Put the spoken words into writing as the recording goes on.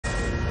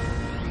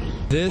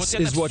This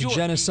is what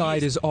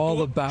genocide is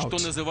all about.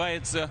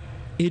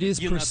 It is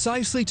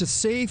precisely to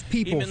save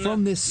people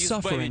from this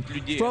suffering,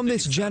 from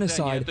this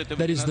genocide,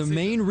 that is the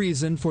main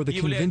reason for the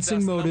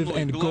convincing motive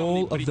and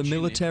goal of the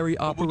military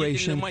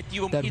operation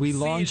that we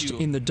launched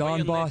in the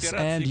Donbass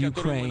and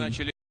Ukraine.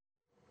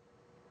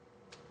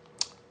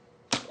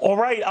 All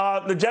right,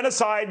 the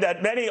genocide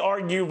that many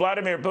argue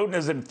Vladimir Putin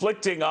is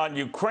inflicting on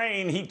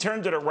Ukraine, he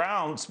turned it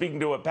around, speaking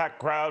to a packed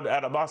crowd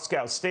at a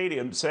Moscow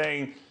stadium,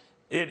 saying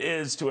it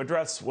is to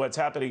address what's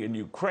happening in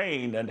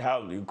Ukraine and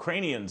how the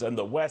Ukrainians and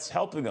the West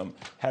helping them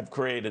have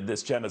created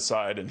this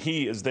genocide, and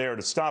he is there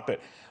to stop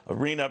it.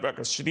 Arina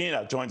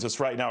Vakhrushkina joins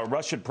us right now, a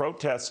Russian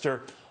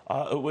protester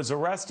who was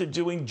arrested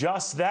doing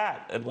just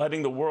that and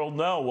letting the world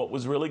know what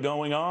was really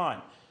going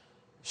on.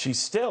 She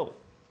still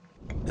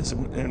is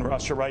in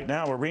Russia right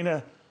now.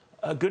 Arina,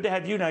 good to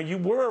have you. Now, you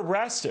were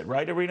arrested,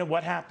 right, Arina?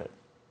 What happened?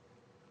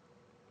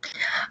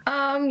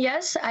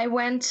 Yes, I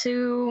went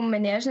to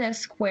Manezhny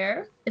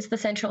Square. It's the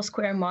central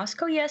square in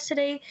Moscow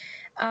yesterday.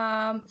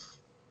 I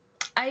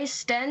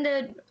stand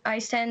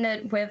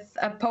with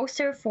a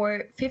poster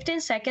for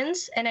 15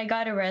 seconds and I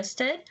got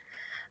arrested.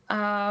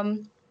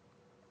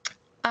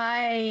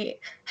 I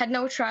had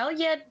no trial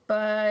yet,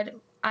 but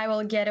I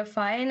will get a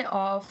fine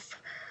of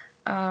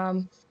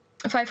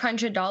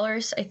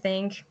 $500, I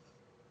think.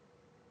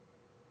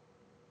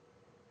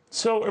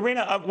 So,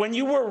 Arina, when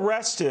you were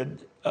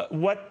arrested,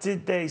 what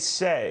did they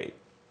say?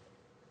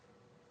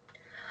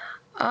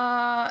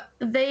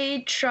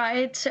 They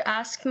tried to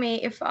ask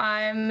me if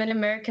I'm an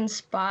American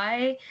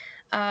spy,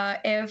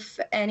 if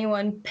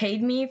anyone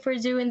paid me for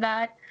doing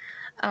that.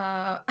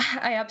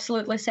 I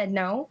absolutely said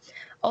no.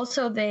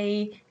 Also,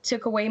 they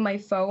took away my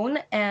phone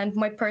and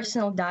my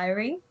personal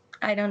diary.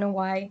 I don't know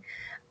why.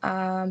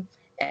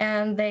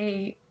 And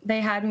they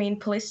had me in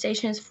police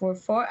stations for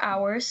 4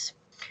 hours,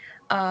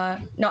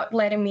 not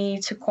letting me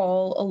to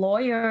call a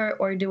lawyer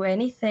or do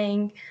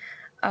anything.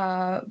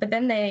 But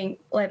then they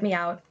let me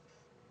out.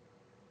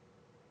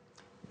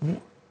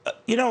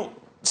 You know,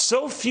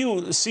 so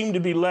few seem to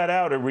be let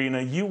out,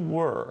 Arina. You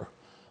were.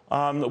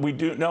 We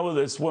do know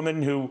this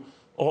woman who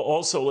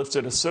also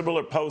lifted a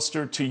similar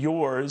poster to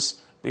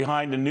yours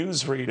behind a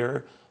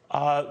newsreader,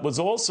 was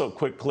also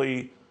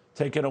quickly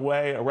taken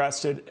away,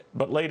 arrested,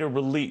 but later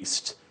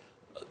released.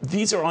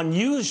 These are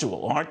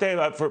unusual, aren't they,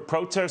 for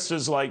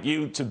protesters like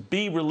you to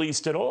be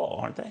released at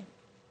all, aren't they?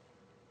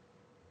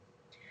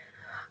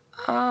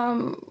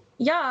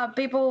 Yeah,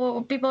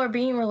 people are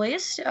being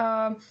released.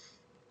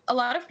 A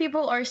lot of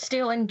people are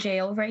still in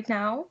jail right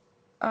now.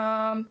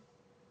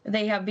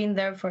 They have been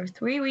there for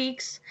 3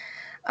 weeks.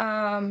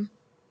 But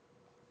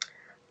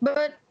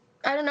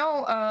I don't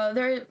know,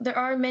 there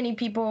are many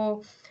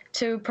people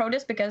to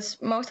protest because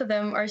most of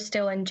them are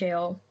still in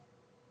jail.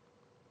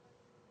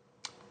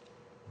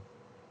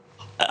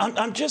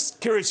 I'm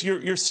just curious,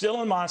 you're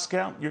still in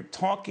Moscow, you're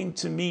talking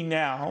to me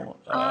now.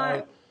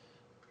 Are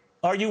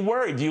you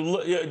worried?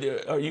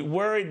 Are you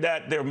worried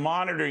that they're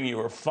monitoring you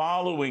or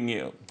following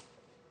you?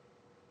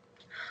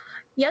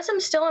 Yes, I'm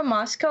still in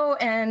Moscow,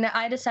 and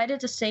I decided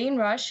to stay in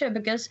Russia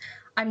because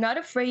I'm not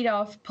afraid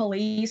of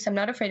police. I'm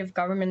not afraid of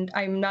government.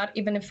 I'm not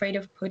even afraid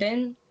of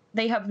Putin.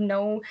 They have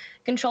no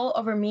control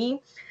over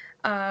me.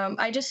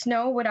 I just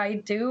know what I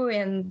do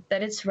and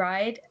that it's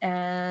right.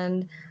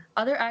 And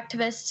other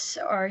activists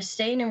are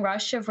staying in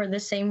Russia for the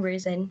same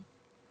reason.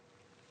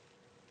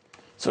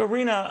 So,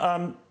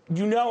 Arina,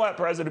 you know how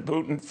President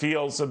Putin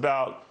feels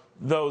about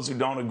those who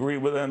don't agree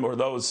with him or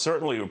those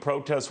certainly who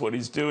protest what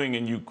he's doing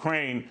in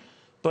Ukraine.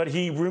 But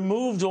he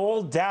removed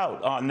all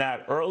doubt on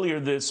that earlier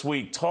this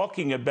week,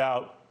 talking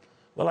about,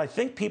 well, I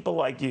think people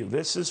like you.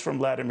 This is from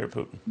Vladimir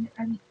Putin.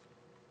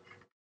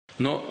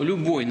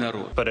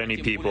 But any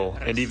people,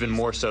 and even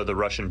more so the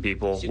Russian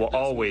people, will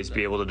always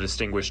be able to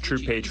distinguish true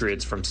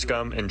patriots from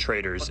scum and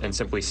traitors and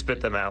simply spit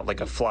them out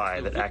like a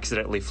fly that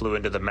accidentally flew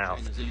into the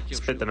mouth.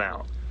 Spit them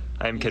out.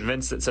 I am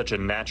convinced that such a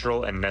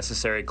natural and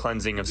necessary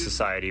cleansing of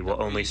society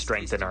will only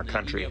strengthen our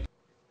country.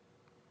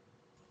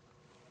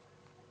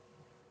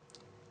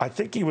 I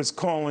think he was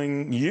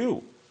calling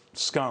you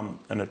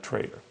scum and a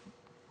traitor.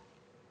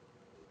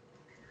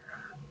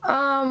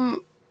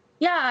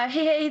 Yeah,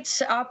 he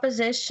hates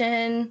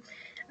opposition.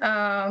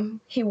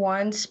 He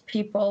wants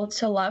people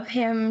to love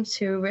him,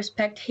 to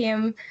respect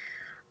him.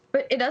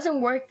 But it doesn't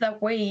work that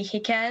way.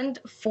 He can't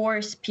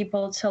force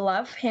people to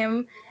love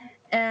him.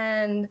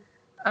 And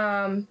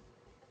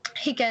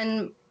he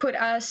can put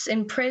us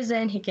in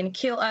prison, he can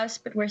kill us,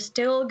 but we're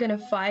still going to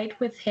fight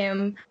with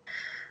him,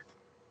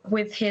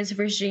 with his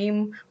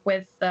regime,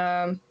 with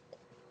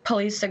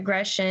police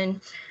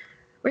aggression.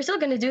 We're still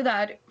going to do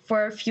that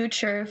for our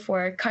future, for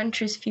our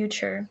country's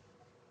future.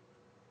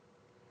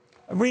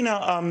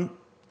 Arina,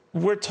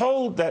 we're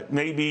told that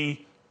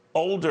maybe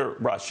older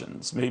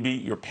Russians, maybe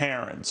your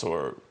parents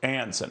or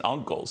aunts and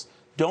uncles,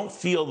 don't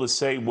feel the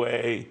same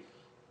way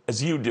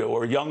as you do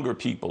or younger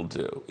people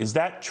do. Is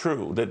that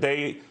true, that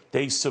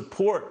they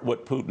support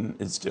what Putin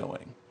is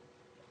doing?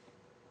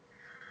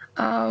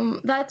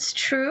 That's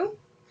true.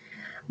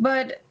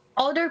 But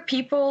older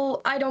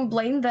people, I don't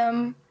blame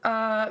them.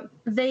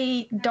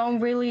 They don't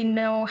really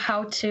know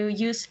how to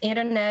use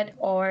internet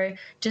or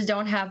just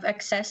don't have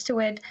access to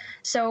it.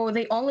 So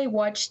they only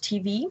watch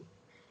TV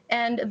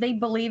and they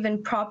believe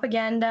in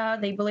propaganda.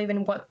 They believe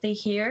in what they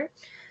hear.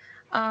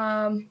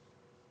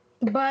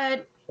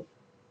 But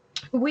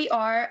we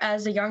are,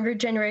 as a younger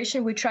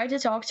generation, we try to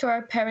talk to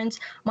our parents.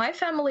 My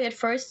family at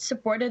first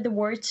supported the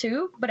war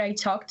too, but I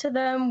talked to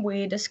them,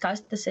 we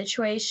discussed the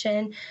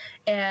situation,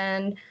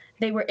 and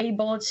they were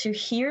able to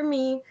hear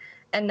me,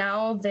 and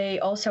now they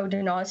also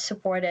do not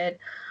support it.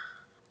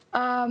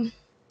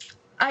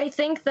 I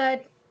think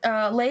that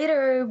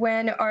later,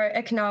 when our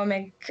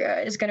economic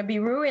is going to be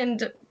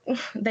ruined,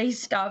 they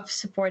stop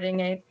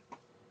supporting it.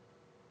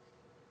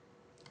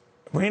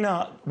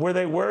 Arina, were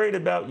they worried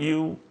about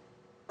you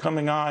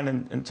coming on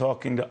and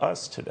talking to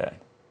us today?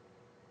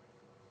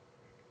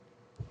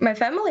 My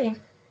family?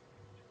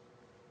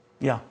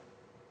 Yeah.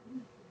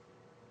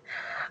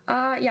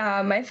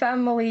 Yeah, my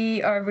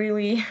family are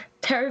really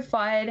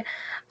terrified.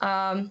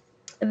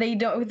 They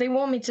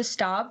want me to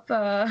stop.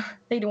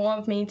 They don't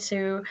want me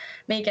to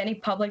make any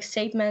public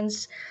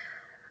statements.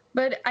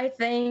 But I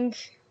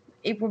think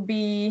it would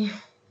be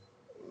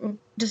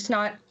just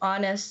not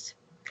honest.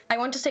 I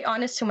want to stay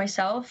honest to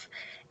myself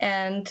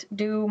and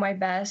do my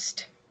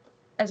best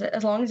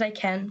as long as I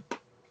can.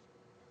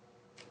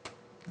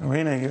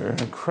 Arina, you're an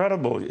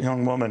incredible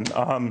young woman.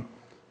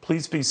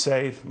 Please be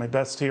safe. My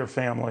best to your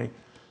family.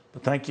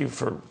 But thank you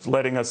for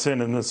letting us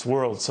in this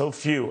world. So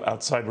few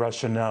outside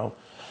Russia know.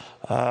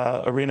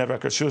 Arina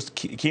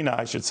Vakhrushkina,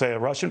 I should say, a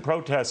Russian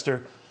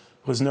protester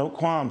who has no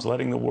qualms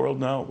letting the world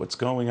know what's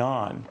going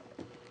on,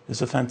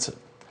 is offensive.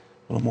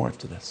 A little more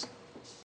after this.